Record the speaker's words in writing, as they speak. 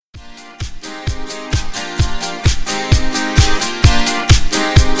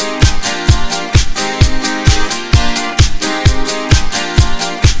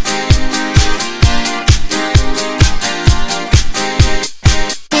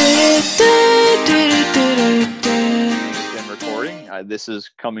This is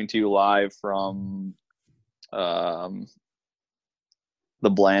coming to you live from the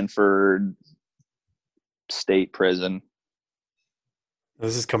Blandford State Prison.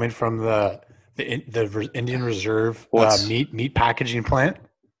 This is coming from the Indian Reserve What's meat packaging plant.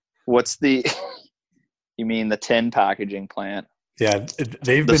 what's the? You mean the tin packaging plant? Yeah,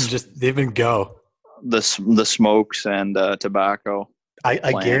 they've been go. The smokes and tobacco.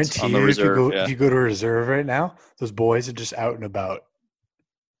 I guarantee on the you, reserve, if you go to a reserve right now, those boys are just out and about.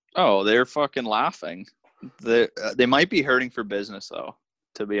 Oh, they're fucking laughing. They might be hurting for business though,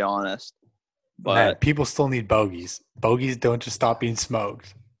 to be honest. But Man, people still need bogeys. Bogeys don't just stop being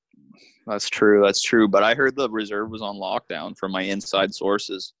smoked. That's true. That's true. But I heard the reserve was on lockdown from my inside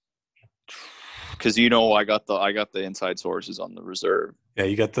sources. Because I got the inside sources on the reserve. Yeah,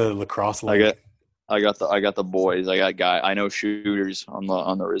 you got the lacrosse leg. I got the boys. I know shooters on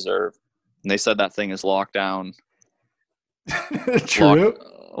the reserve, and they said that thing is locked down. True.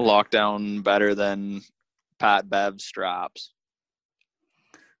 Lockdown better than Pat Bev's straps.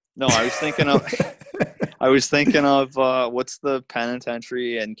 No, I was thinking of what's the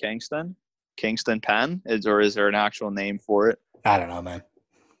penitentiary in Kingston? Kingston Pen? Is there an actual name for it? I don't know, man.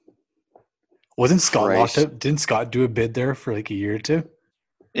 Wasn't Scott locked up? Didn't Scott do a bid there for like a year or two?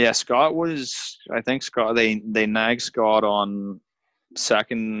 Yeah, Scott was. I think Scott. They nagged Scott on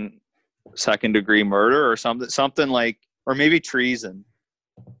second degree murder or something like, or maybe treason.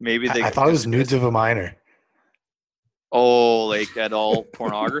 Maybe I thought it was nudes of a minor. Oh, like adult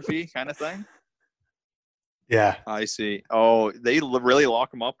pornography kind of thing? Yeah. I see. Oh, they really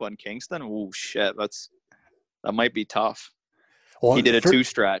lock him up on Kingston? Oh, shit. That might be tough. Well, he did a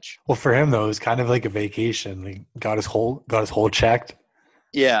 2-stretch. Well, for him, though, it was kind of like a vacation. Like, got his hole checked.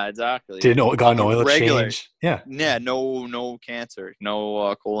 Yeah, exactly. Got an oil change. Yeah. Yeah, no cancer.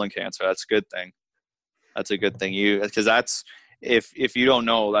 No colon cancer. That's a good thing. That's a good thing. Because that's, if you don't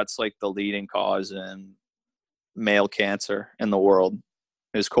know, that's like the leading cause in male cancer in the world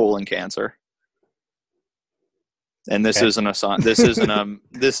is colon cancer. And this isn't a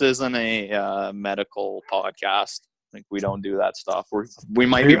medical podcast. Like, we don't do that stuff. We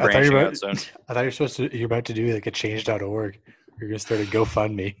might be branching out soon. I thought you're about to do like a change.org. You're gonna start a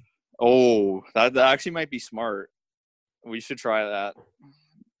GoFundMe. Oh, that actually might be smart. We should try that.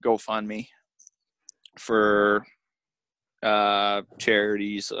 GoFundMe for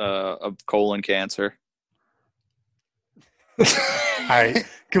charities of colon cancer. All right,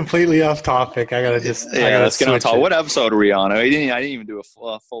 completely off topic. Let's get on top. What episode are we on? I didn't even do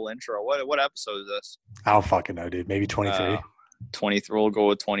a full intro. What episode is this? I don't fucking know, dude. Maybe 23. 23. We'll go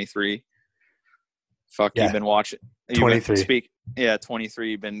with 23. Fuck, yeah. You've been watching. 23.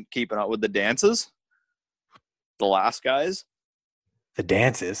 23. You've been keeping up with the dances. The Last Guys. The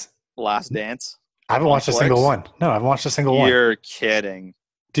dances. Last Dance. I haven't watched a single one. No, I haven't watched a single one. You're kidding,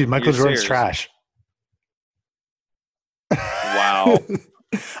 dude. Michael Jordan's trash. Wow.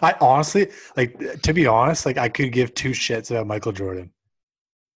 I honestly, to be honest, I could give two shits about Michael Jordan.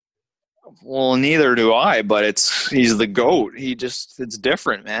 Well, neither do I, but he's the GOAT. It's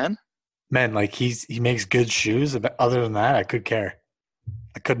different, man. Man, he makes good shoes. Other than that, I could care.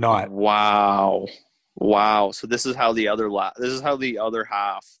 I could not. Wow. So this is how the other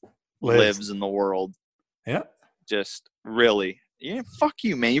half lives in the world. Yeah. Just really. Yeah, fuck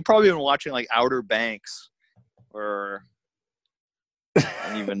you, man. You've probably been watching Outer Banks or I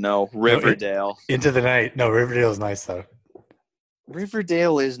don't even know. Riverdale. Into the Night. No, Riverdale's nice though.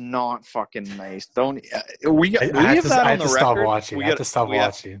 Riverdale is not fucking nice. Don't we have that on the record? Stop watching. I have to stop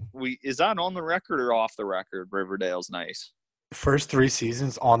watching. Is that on the record or off the record? Riverdale's nice. First 3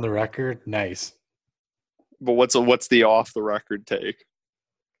 seasons on the record, nice. But what's the off the record take?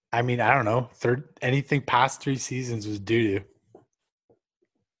 I mean, I don't know. Anything past 3 seasons was doo-doo.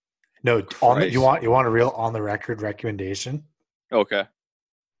 No, you want a real on the record recommendation? Okay.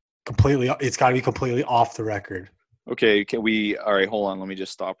 It's got to be completely off the record. Okay, all right, hold on, let me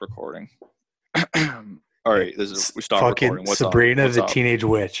just stop recording. All right, we stop recording. What's Sabrina up? the Teenage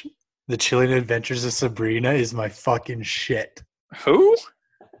Witch. The Chilling Adventures of Sabrina is my fucking shit. Who?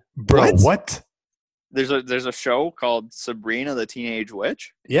 Bro, what? There's a show called Sabrina the Teenage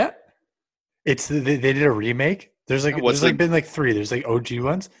Witch? Yeah. They did a remake. There's been 3. There's OG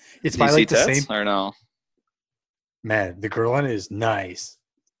ones. It's by the same. Or no? Man, the girl on it is nice.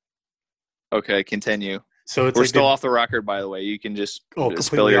 Okay, continue. So we're still off the record, by the way. You can just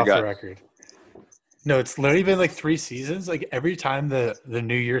spill your gut. The record. No, it's literally been 3 seasons. Every time the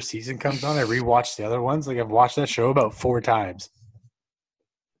New Year season comes on, I rewatch the other ones. I've watched that show about 4 times.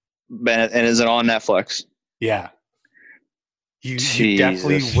 And is it on Netflix? Yeah. You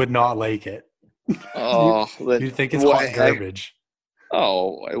definitely would not like it. Oh, you think it's hot garbage.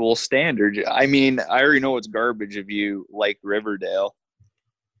 Oh, well, standard. I mean, I already know it's garbage if you like Riverdale.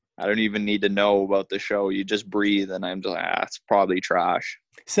 I don't even need to know about the show. You just breathe, and I'm just it's probably trash.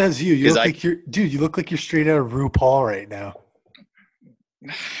 Says you. You Because look like you're, dude. You look like you're straight out of RuPaul right now.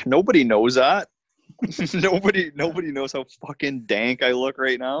 nobody knows that. nobody knows how fucking dank I look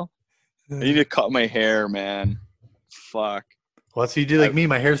right now. I need to cut my hair, man. Fuck. Well, that's what you do like me.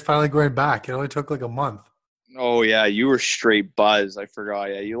 My hair's finally growing back. It only took like a month. Oh yeah, you were straight buzz. I forgot.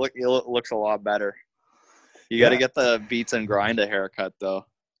 Yeah, you looks a lot better. You got to get the Beats and Grind a haircut though.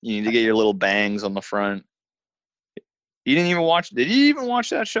 You need to get your little bangs on the front. You didn't even watch. Did you even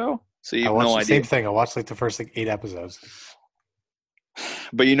watch that show? So you have no idea. Same thing. I watched like the first like 8 episodes.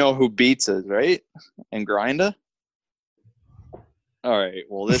 But you know who Beats is, right? And Grinda. All right.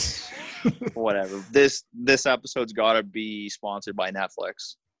 Well, this whatever. This episode's got to be sponsored by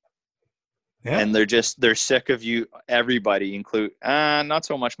Netflix. Yeah. And they're sick of you. Everybody, include not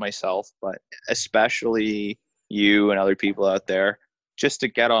so much myself, but especially you and other people out there, just to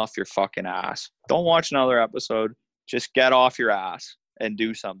get off your fucking ass. Don't watch another episode. Just get off your ass and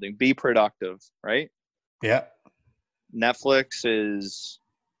do something. Be productive, right? Yeah. Netflix is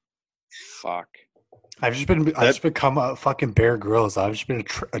fuck. I've just become a fucking Bear Grylls. I've just been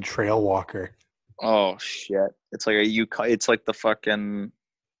a trail walker. Oh shit! It's like the fucking.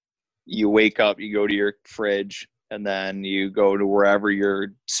 You wake up, you go to your fridge, and then you go to wherever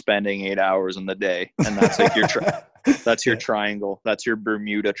you're spending 8 hours in the day, and that's like your that's your triangle. That's your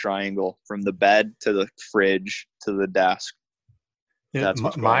Bermuda Triangle from the bed to the fridge to the desk. Yeah, that's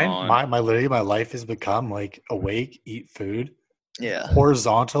what's going on. Literally, my life has become like awake, eat food. Yeah.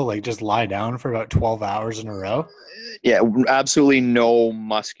 Horizontal, like just lie down for about 12 hours in a row. Yeah, absolutely no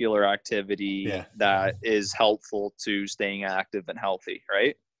muscular activity that is helpful to staying active and healthy,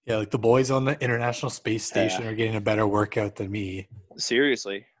 right? Yeah, like the boys on the International Space Station are getting a better workout than me.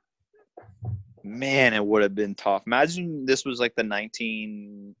 Seriously. Man, it would have been tough. Imagine this was like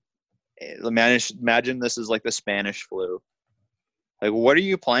imagine this is like the Spanish flu. Like, what are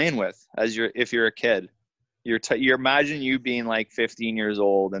you playing with if you're a kid? You're imagine you being like 15 years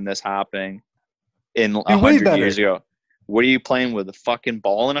old and this happening in 100 years ago. What are you playing with? A fucking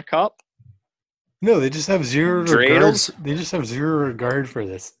ball in a cup? No, they just have zero regard. They just have zero regard for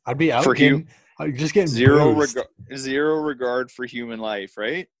this. I'd be out just getting zero regard for human life,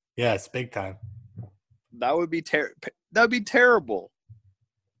 right? Yeah, it's big time. That would be terrible.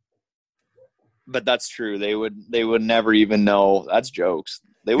 But that's true. They would never even know. That's jokes.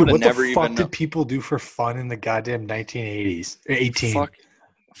 They would have never even. What the fuck did people do for fun in the goddamn 1980s or 18? Fuck.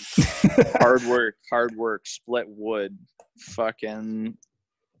 Hard work, split wood, fucking.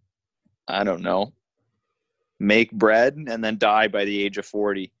 I don't know. Make bread and then die by the age of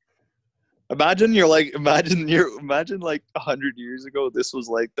 40. Imagine like 100 years ago. This was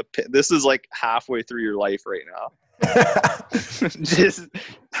like this is like halfway through your life right now. Just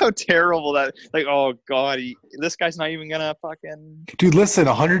how terrible that. Like, oh god, this guy's not even gonna fucking. Dude, listen,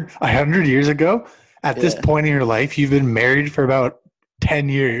 100 years ago, at this point in your life, you've been married for about 10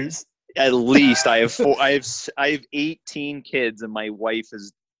 years. At least I have 18 kids, and my wife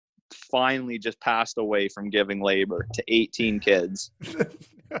has finally just passed away from giving labor to 18 kids.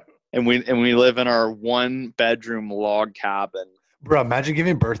 And we live in our 1-bedroom log cabin. Bro, imagine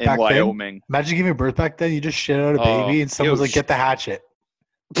giving birth back then. In Wyoming. Imagine giving birth back then. You just shit out a baby, and someone's like, "Get the hatchet."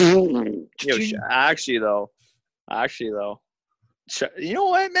 Actually though, you know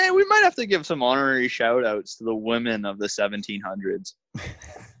what, man? We might have to give some honorary shout outs to the women of the 1700s.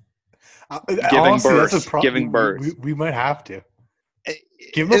 Giving birth. We might have to.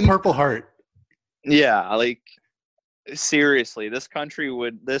 Give them a Purple Heart. Yeah, like seriously, this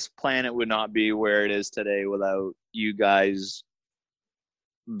planet would not be where it is today without you guys.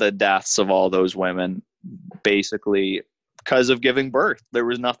 The deaths of all those women, basically because of giving birth. There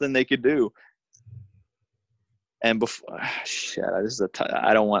was nothing they could do. And before,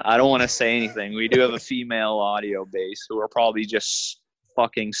 I don't want to say anything. We do have a female audio base who are probably just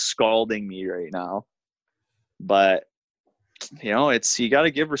fucking scalding me right now. But you got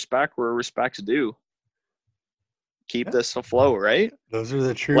to give respect where respect's due. Keep this afloat, right? Those are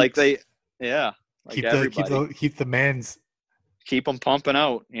the troops. Like keep the mans. Keep them pumping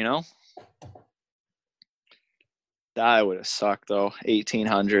out, That would have sucked though.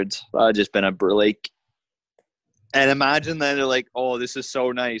 1800s. That would just been a like. And imagine that they're like, oh, this is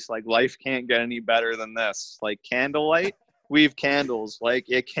so nice. Like life can't get any better than this. Like candlelight, we have candles. Like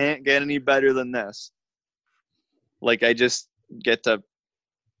it can't get any better than this. Like I just get to,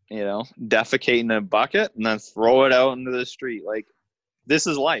 defecate in a bucket and then throw it out into the street. Like this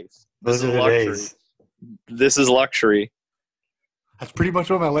is life. This is luxury. This is luxury. That's pretty much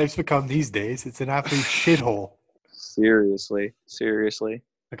what my life's become these days. It's an absolute shithole. Seriously.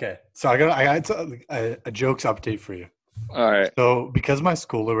 Okay, so I got a jokes update for you. All right. So because my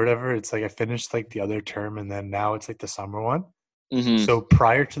school or whatever, it's like I finished like the other term, and then now it's like the summer one. Mm-hmm. So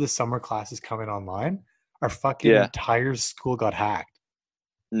prior to the summer classes coming online, our fucking Yeah. entire school got hacked,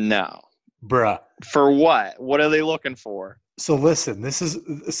 No. bruh. For what? What are they looking for? So listen,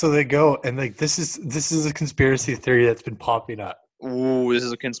 they go and like this is a conspiracy theory that's been popping up. Ooh, this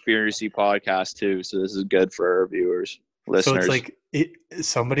is a conspiracy podcast too, so this is good for our viewers, listeners. So it's like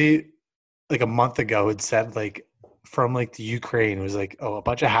somebody like a month ago had said like from like the Ukraine was like, oh, a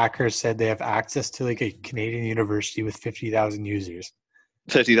bunch of hackers said they have access to like a Canadian university with 50,000 users.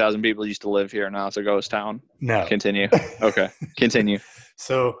 50,000 people used to live here. Now it's a ghost town. No. Continue. Okay. Continue.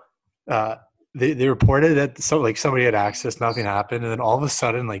 So they reported that somebody had access, nothing happened, and then all of a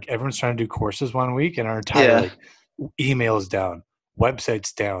sudden like everyone's trying to do courses one week, and our entire like emails down,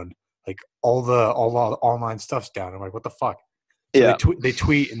 websites down, like all the online stuff's down. I'm like, what the fuck? So they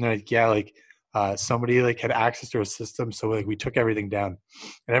tweet and they're like, yeah, like somebody like had access to a system, so like we took everything down,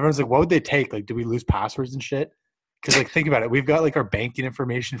 and everyone's like, what would they take? Like, do we lose passwords and shit? Because like think about it, we've got like our banking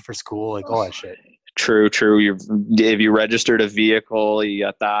information for school, like all that shit. True. If you registered a vehicle, you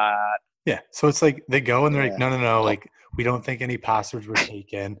got that. Yeah. So it's like they go and they're like, no, like we don't think any passwords were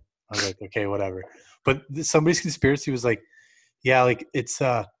taken. I was like, okay, whatever. But somebody's conspiracy was like, yeah, like it's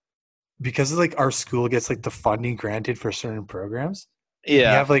because of like our school gets like the funding granted for certain programs.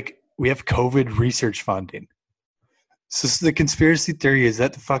 Yeah. We have COVID research funding. So the conspiracy theory is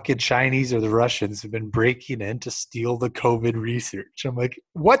that the fucking Chinese or the Russians have been breaking in to steal the COVID research. I'm like,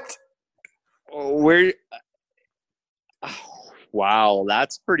 what? Where? Wow,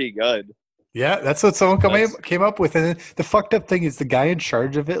 that's pretty good. Yeah, that's what someone came up with. And the fucked up thing is the guy in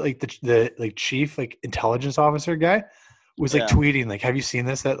charge of it, like the like chief like intelligence officer guy, was like tweeting like, "Have you seen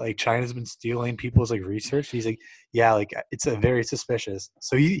this? That like China's been stealing people's like research." He's like, "Yeah, like it's a very suspicious."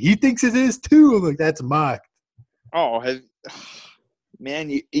 So he thinks it is too. I'm like, that's mocked. Oh, man,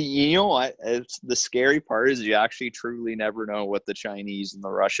 you know what? It's the scary part is you actually truly never know what the Chinese and the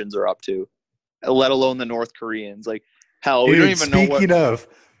Russians are up to, let alone the North Koreans. Like, hell, we don't even know what. Speaking of,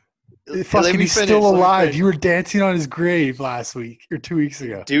 fucking, he's still alive. You were dancing on his grave last week or 2 weeks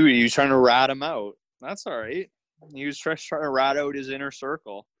ago. Dude, he was trying to rat him out. That's all right. He was trying to rat out his inner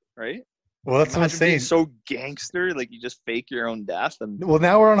circle, right? Well, that's what I'm saying. So gangster, like you just fake your own death. And well,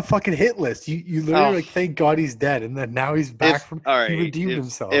 now we're on a fucking hit list. You literally like, thank God he's dead, and then now he's back from. All right, he redeemed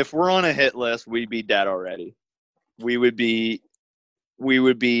himself. If we're on a hit list, we'd be dead already. We would be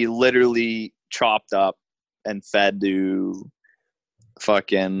literally chopped up and fed to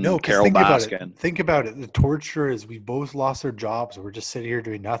fucking Carol Baskin. Think about it. The torture is we both lost our jobs. We're just sitting here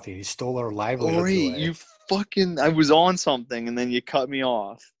doing nothing. He stole our livelihoods away. You fucking! I was on something and then you cut me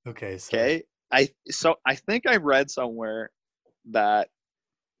off. Okay. Okay. I think I read somewhere that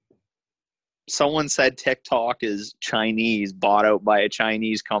someone said TikTok is Chinese, bought out by a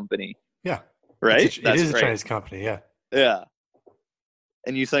Chinese company. Yeah. Right. It is a Chinese company. Yeah. Yeah.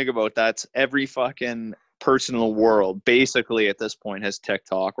 And you think about that's every fucking person in the world basically at this point has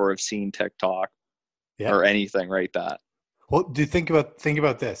TikTok or have seen TikTok or anything like that. Well, think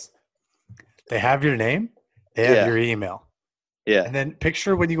about this. They have your name, they have your email. Yeah. And then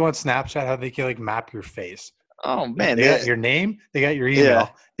picture when you go on Snapchat how they can like map your face. Oh man. They got your name, they got your email. Yeah.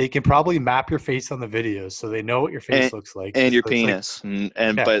 They can probably map your face on the videos so they know what your face looks like. And your penis.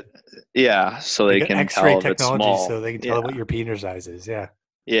 Like, but so they can X-ray tell technology if it's small. so they can tell what your penis size is. Yeah.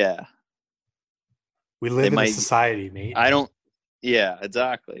 Yeah. We live in a society, mate. Yeah,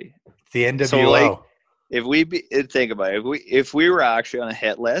 exactly. The NWO. So like, think about it. If we were actually on a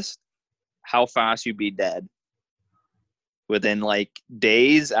hit list, how fast you'd be dead? Within like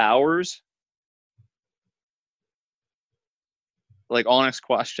days, hours? Like, honest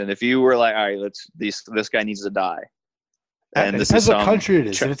question. If you were like, all right, this guy needs to die. And this depends what country it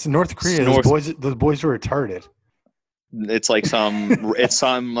is. If it's North Korea, those boys are retarded. It's like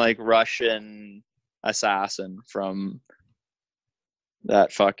some like Russian assassin from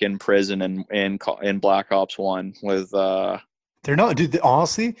that fucking prison in Black Ops 1 with they're not, dude,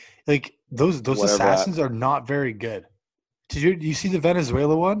 honestly, like those assassins are not very good. Did you see the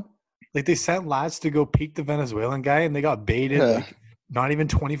Venezuela one? Like they sent lads to go peek the Venezuelan guy and they got baited like not even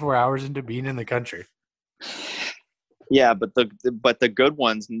 24 hours into being in the country. Yeah, but the good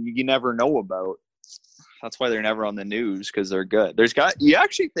ones you never know about. That's why they're never on the news, because they're good. You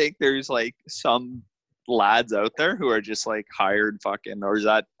actually think there's like some lads out there who are just like hired fucking, or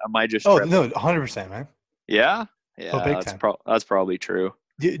am I just tripping? No, 100%, man. Yeah, big time. That's probably true.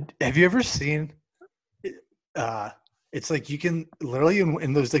 Have you ever seen It's like you can literally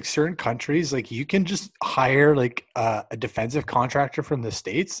in those like certain countries, like you can just hire like a defensive contractor from the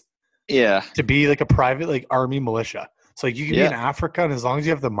States Yeah. to be like a private like army militia. So like you can be in Yeah. Africa, and as long as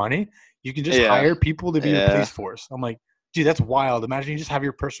you have the money, you can just Yeah. hire people to be your Yeah. police force. I'm like, dude, that's wild. Imagine you just have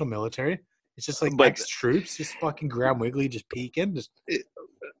your personal military. It's just like But ex troops, just fucking Graham Wigley, just peeking. Just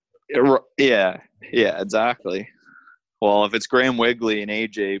yeah. Yeah. Exactly. Well, if it's Graham Wigley and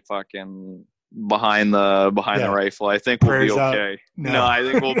AJ fucking behind the yeah, rifle, I think we'll be prayers up. okay. No, I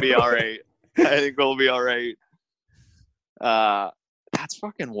think we'll be all right. I think we'll be all right. That's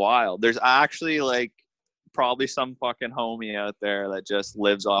fucking wild. There's actually like probably some fucking homie out there that just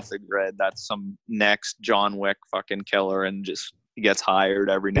lives off the grid. That's some next John Wick fucking killer and just gets hired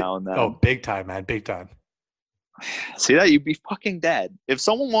every now and then. Oh, big time, man, big time. See that? You'd be fucking dead. If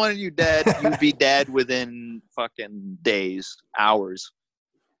someone wanted you dead, you'd be dead within fucking days, hours.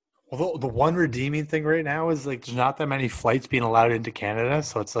 Well, the one redeeming thing right now is like there's not that many flights being allowed into Canada,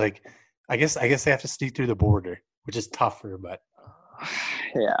 so it's like I guess they have to sneak through the border, which is tougher, but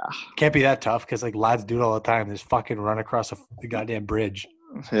Yeah. can't be that tough because like lads do it all the time. They just fucking run across the goddamn bridge.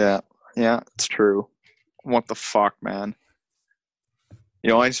 Yeah. Yeah, it's true. What the fuck, man? You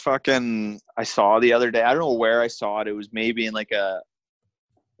know, I saw the other day. I don't know where I saw it. It was maybe in like a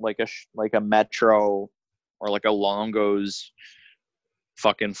Metro or like a Longo's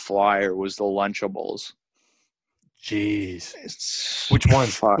fucking flyer was the Lunchables. Jeez. It's, Which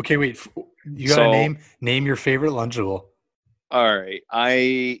ones? fuck. Okay, wait. You gotta name your favorite Lunchable. All right.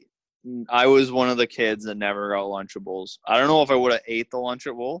 I was one of the kids that never got Lunchables. I don't know if I would have ate the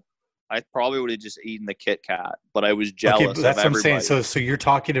Lunchable. I probably would have just eaten the Kit Kat, but I was jealous Okay, but that's of what I'm everybody. saying. So you're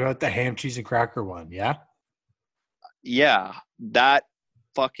talking about the ham, cheese, and cracker one, yeah? Yeah, that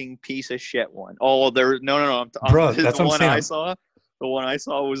fucking piece of shit one. Oh, no. Bro, that's the what I'm one saying. I saw. The one I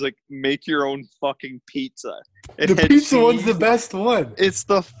saw was like make your own fucking pizza. The pizza one's the best one. It's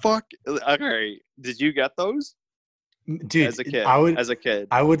the fuck. Okay, did you get those? Dude, as a kid,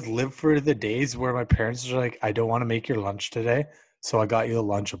 I would live for the days where my parents are like, I don't want to make your lunch today, so I got you the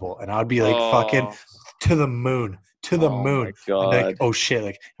Lunchable. And I'd be like, fucking to the moon. To the moon. My God. I'd be like, oh shit,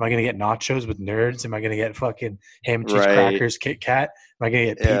 like, am I going to get nachos with Nerds? Am I going to get fucking ham and cheese crackers Kit Kat? Am I going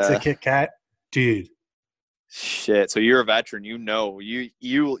to get pizza Kit Kat? Dude. Shit. So you're a veteran. You know.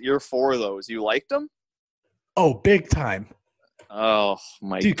 You're for those. You liked them? Oh, big time. Oh,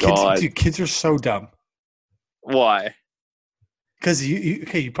 my God. Kids are so dumb. Why? Because you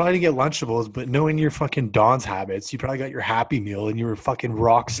probably didn't get Lunchables, but knowing your fucking Don's habits, you probably got your Happy Meal and you were fucking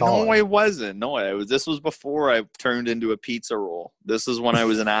rock solid. No, I wasn't. This was before I turned into a pizza roll. This is when I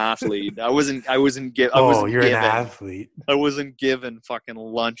was an athlete. I wasn't given. An athlete. I wasn't given fucking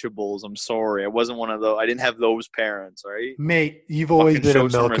Lunchables. I'm sorry. I wasn't one of those. I didn't have those parents, right? Mate, you've always been a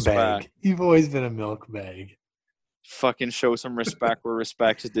milk bag. You've always been a milk bag. Fucking show some respect where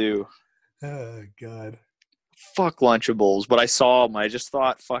respect's due. Oh, God. Fuck Lunchables, but I saw them. I just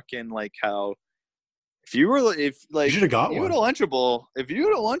thought fucking like how you should have got one. If you had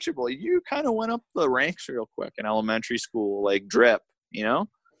a Lunchable, you kind of went up the ranks real quick in elementary school, like drip, you know,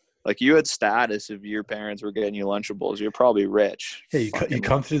 like you had status. If your parents were getting you Lunchables, you're probably rich. Yeah, you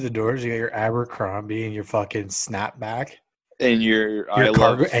come through the doors, you got your Abercrombie and your fucking snapback and your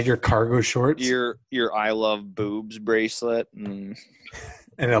cargo shorts, your I love boobs bracelet, and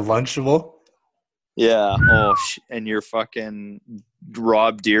a Lunchable. Yeah. Oh, and your fucking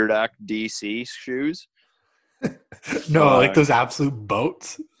Rob Dyrdek DC shoes. No, like those absolute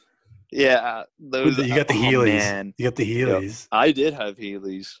boats. Yeah, those. You got the Heelys. Man. You got the Heelys. Yep. I did have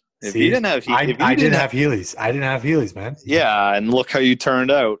Heelys. If you didn't have Heelys, I didn't have Heelys. I didn't have Heelys, man. Yeah, and look how you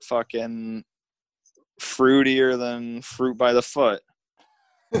turned out. Fucking fruitier than fruit by the foot.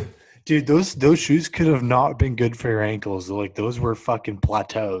 Dude, those shoes could have not been good for your ankles. Like those were fucking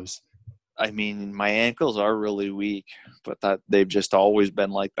plateaus. I mean, my ankles are really weak, but they've just always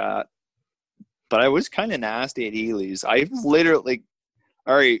been like that. But I was kind of nasty at Heelys. I literally,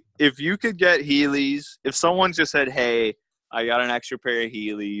 all right, if you could get Heelys, if someone just said, hey, I got an extra pair of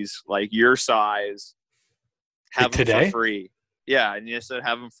Heelys, like your size, have them for free. Yeah, and you said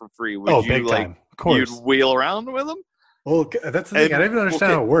have them for free. Would you, big time. Of course. You'd wheel around with them? Well, that's the thing. I don't even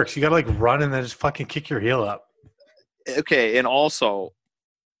understand how it works. You got to like run and then just fucking kick your heel up. Okay, and also,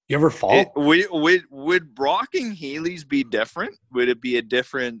 you ever fall? Would rocking Heelys be different? Would it be a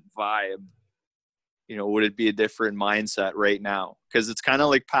different vibe? You know, would it be a different mindset right now? Because it's kind of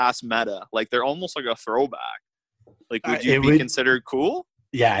like past meta. Like they're almost like a throwback. Like, would you be considered cool?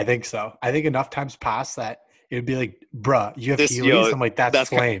 Yeah, I think so. I think enough times past that, it would be like, bruh, you have Heelys? I'm like,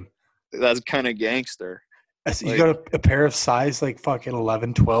 that's lame. That's kind of gangster. So you got a pair of size like fucking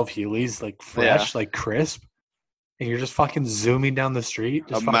 11, 12 Heelys, like fresh, like crisp. and you're just fucking zooming down the street.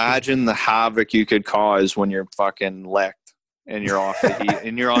 Imagine the havoc you could cause when you're fucking licked and you're off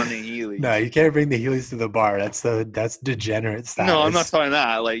and you're on the Heelys. No, you can't bring the Heelys to the bar. That's degenerate status. No, I'm not talking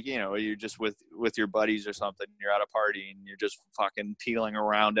that. Like, you know, you're just with your buddies or something. You're at a party and you're just fucking peeling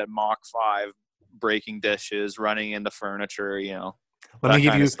around at Mach 5, breaking dishes, running into furniture. You know. Let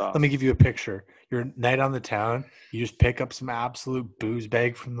me give you a picture. Your night on the town, you just pick up some absolute booze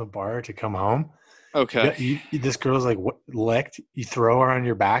bag from the bar to come home. Okay. This girl's like licked. You throw her on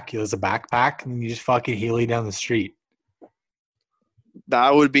your back. There's a backpack, and you just fucking Heely down the street.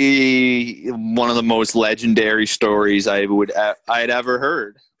 That would be one of the most legendary stories I'd ever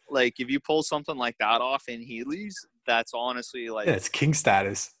heard. Like, if you pull something like that off in Heelys, that's honestly like it's king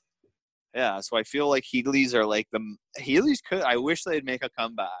status. Yeah, so I feel like Heelys are like I wish they'd make a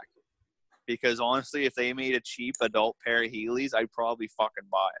comeback. Because honestly, if they made a cheap adult pair of Heelys, I'd probably fucking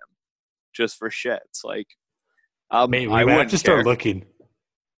buy them. Just for shits. Like, we have to start looking.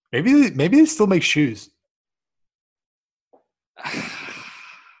 Maybe they still make shoes.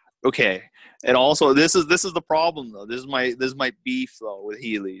 Okay. And also, this is the problem though. This is my beef though with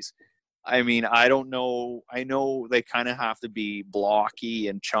Heelys. I mean, I don't know. I know they kind of have to be blocky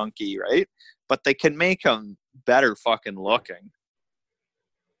and chunky, right? But they can make them better fucking looking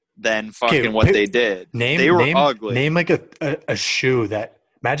than fucking what they did. They were ugly. Name like a shoe that.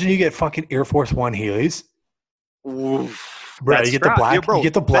 Imagine you get fucking Air Force One Heelys. Oof, bro, you get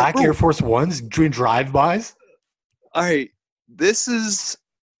the black Air Force Ones doing drive-bys. All right, that's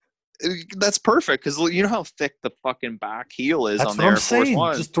perfect because you know how thick the fucking back heel is on the Air Force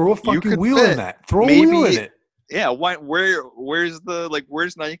One. Just throw a fucking wheel in that. Throw a wheel in it. Yeah. Where's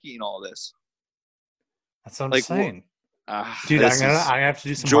Nike and all this? That's what I'm saying. Dude, I have to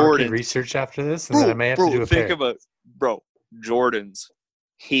do some market research after this, and then I may have to do a think about Jordans,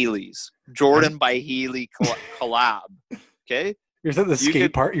 Heelys, Jordan by Heely collab. Okay. You're at the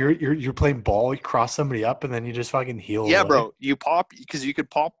skate part. You're playing ball. You cross somebody up, and then you just fucking heel. Yeah, bro. You pop because you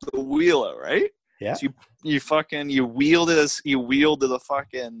could pop the wheel out, right? Yeah. So you wheel to the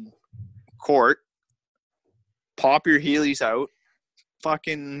fucking court. Pop your Heelys out.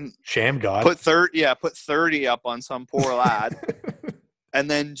 Fucking sham god. Put 30 up on some poor lad, and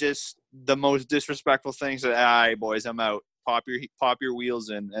then just the most disrespectful things. That, all right, boys, I'm out. Pop your wheels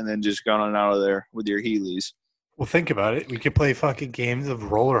in, and then just go on out of there with your Heelys. Well, think about it. We could play fucking games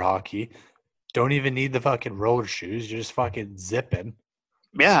of roller hockey. Don't even need the fucking roller shoes. You're just fucking zipping.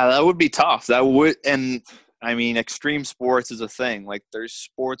 Yeah, that would be tough. That would, and I mean, extreme sports is a thing. Like, there's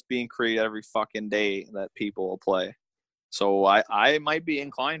sports being created every fucking day that people will play. So I might be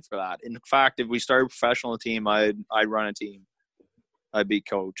inclined for that. In fact, if we started a professional team, I'd run a team. I'd be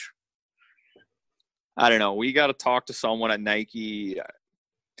coach. I don't know. We got to talk to someone at Nike.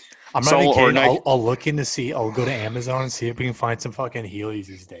 I'm not kidding. I'll look in to see. I'll go to Amazon and see if we can find some fucking Heelys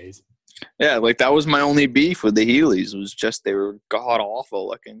these days. Yeah, like that was my only beef with the Heelys. Was just they were god awful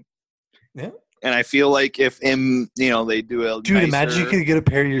looking. Yeah. And I feel like if they do a dude, imagine you could get a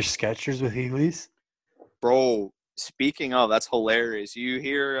pair of your Skechers with Heelys. Bro, speaking of, that's hilarious. You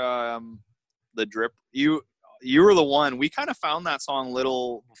hear the drip? You were the one. We kind of found that song a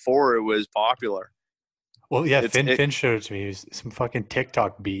little before it was popular. Well, yeah, Finn showed it to me. It was some fucking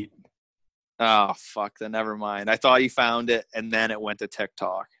TikTok beat. Oh, fuck. Then never mind. I thought you found it, and then it went to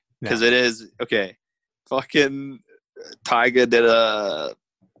TikTok. Because it is, okay, fucking Tyga did a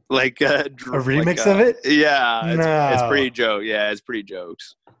remix of it? Yeah. It's pretty joke. Yeah, it's pretty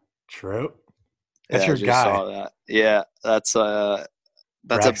jokes. True. That's your guy. Saw that. Yeah, that's a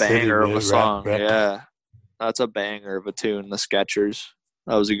banger of a song. Rap. Yeah, that's a banger of a tune, the Skechers.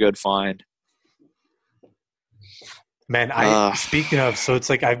 That was a good find. Man, speaking of, so it's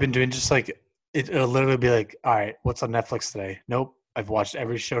like I've been doing just like it'll literally be like, all right, what's on Netflix today? Nope, I've watched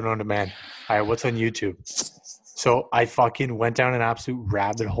every show known to man. All right, what's on YouTube? So I fucking went down an absolute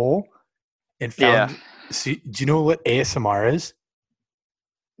rabbit hole and found. Yeah. See, do you know what ASMR is?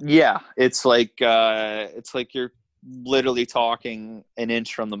 Yeah, it's like you're literally talking an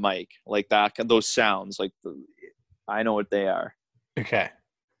inch from the mic, like that. Those sounds, I know what they are. Okay.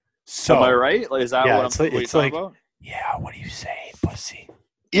 So am I right? Like, is that what I'm talking about? Yeah, what are you saying, pussy?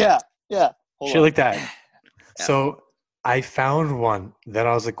 Yeah. Shit like that. Yeah. So I found one that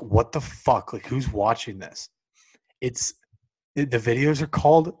I was like, what the fuck? Like, who's watching this? The videos are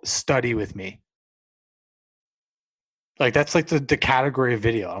called Study With Me. Like, that's like the category of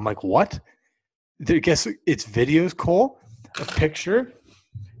video. I'm like, what? I guess it's videos, Cole. A picture.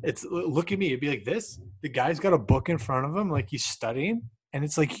 It's, look at me. It'd be like this. The guy's got a book in front of him, like he's studying. And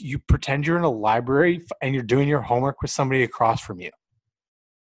it's like you pretend you're in a library and you're doing your homework with somebody across from you.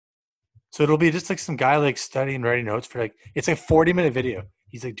 So it'll be just like some guy like studying, writing notes for like it's like a 40-minute video.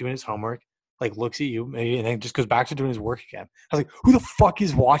 He's like doing his homework, like looks at you maybe, and then just goes back to doing his work again. I was like, who the fuck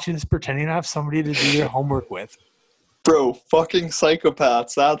is watching this pretending to have somebody to do their homework with? Bro, fucking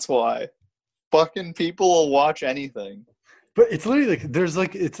psychopaths. That's why. Fucking people will watch anything. But it's literally like there's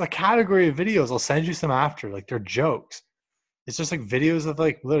like it's a category of videos. I'll send you some after. Like they're jokes. It's just like videos of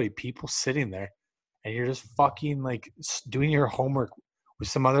like literally people sitting there, and you're just fucking like doing your homework with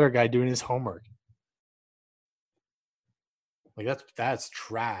some other guy doing his homework. Like that's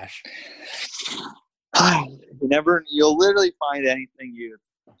trash. You'll literally find anything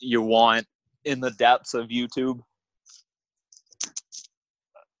you want in the depths of YouTube.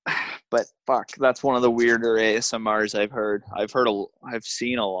 But fuck, that's one of the weirder ASMRs I've heard. I've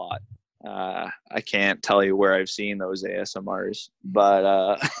seen a lot. I can't tell you where I've seen those ASMRs,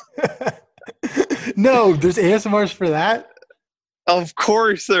 but no, there's ASMRs for that. Of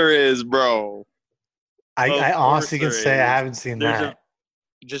course there is, bro. I honestly can say I haven't seen that.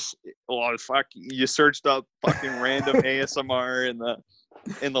 Fuck, you searched up fucking random ASMR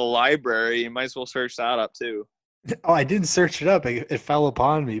in the library. You might as well search that up too. Oh, I didn't search it up. It fell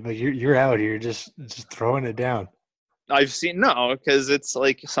upon me, but you're out here just throwing it down. I've seen because it's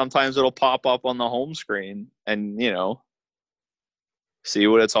like sometimes it'll pop up on the home screen and see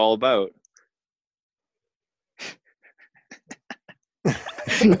what it's all about.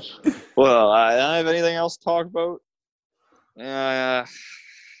 Well, I don't have anything else to talk about. I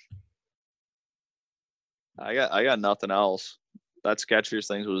got nothing else. That Skechers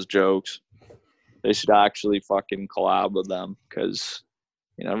thing was jokes. They should actually fucking collab with them because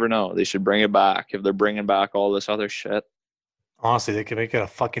you never know. They should bring it back if they're bringing back all this other shit. Honestly, they could make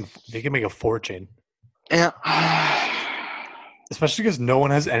a fortune. Yeah. Especially because no one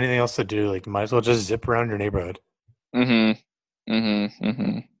has anything else to do. Like, you might as well just zip around your neighborhood.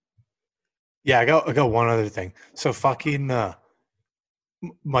 Yeah, I got one other thing. So fucking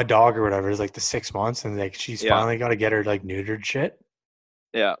my dog or whatever is like the 6 months, and like she's finally got to get her like neutered shit.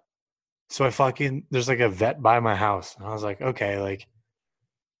 Yeah. So there's like a vet by my house, and I was like, okay, like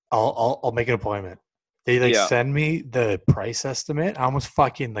I'll make an appointment. They send me the price estimate. I almost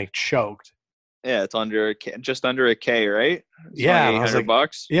fucking like choked. Yeah, it's just under a K, right? It's yeah,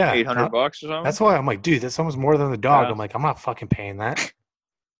 $800. Yeah, $800 or something. That's why I'm like, dude, that's almost more than the dog. Yeah. I'm like, I'm not fucking paying that.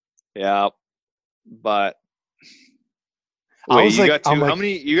 Yeah, but wait, you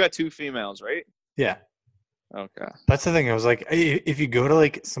got two females, right? Yeah. Okay. That's the thing. I was like, if you go to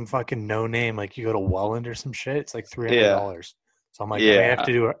like some fucking no name, like you go to Welland or some shit, it's like $300. Yeah. So I'm like, I have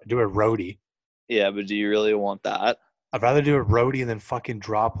to do a roadie. Yeah, but do you really want that? I'd rather do a roadie than fucking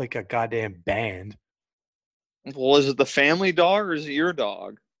drop like a goddamn band. Well, is it the family dog or is it your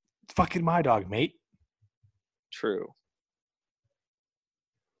dog? It's fucking my dog, mate. True.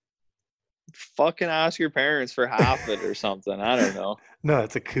 Fucking ask your parents for half it or something. I don't know. No,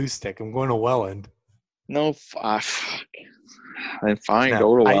 it's acoustic. I'm going to Welland. No, fuck. Then fine,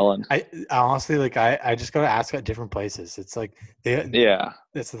 go to Welland. I honestly, like, I just got to ask at different places. It's like, yeah.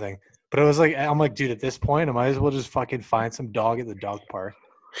 That's the thing. But it was like, I'm like, dude, at this point, I might as well just fucking find some dog at the dog park,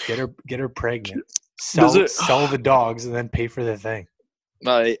 get her pregnant, sell the dogs, and then pay for the thing.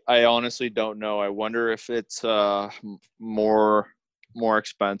 I honestly don't know. I wonder if it's more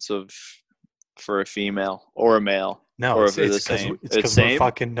expensive for a female or a male. No, or it's the same. It's because we're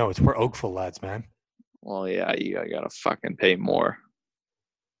fucking we're Oakville lads, man. Well, yeah, you gotta fucking pay more.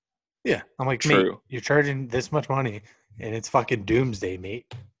 Yeah, I'm like, mate, you're charging this much money, and it's fucking doomsday,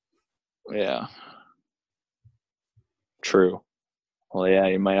 mate. Yeah. True. Well, yeah,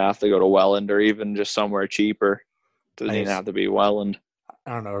 you might have to go to Welland or even just somewhere cheaper. Doesn't even have to be Welland.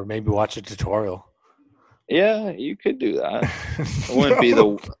 I don't know, or maybe watch a tutorial. Yeah, you could do that. It wouldn't be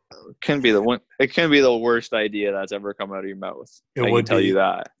the. It can be the worst idea that's ever come out of your mouth. I can tell you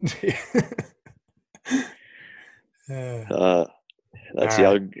that. That's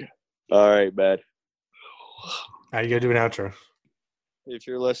young. All right, man. You gotta do an outro. If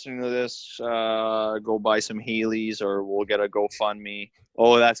you're listening to this, go buy some Heelys or we'll get a GoFundMe.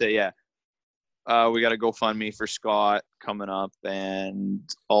 Oh, that's it. Yeah. We got a GoFundMe for Scott coming up. And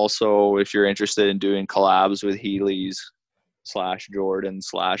also, if you're interested in doing collabs with Heelys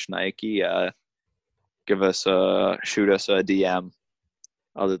 /Jordan/Nike, shoot us a DM.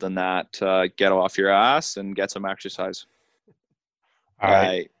 Other than that, get off your ass and get some exercise. All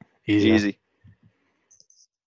right. Easy.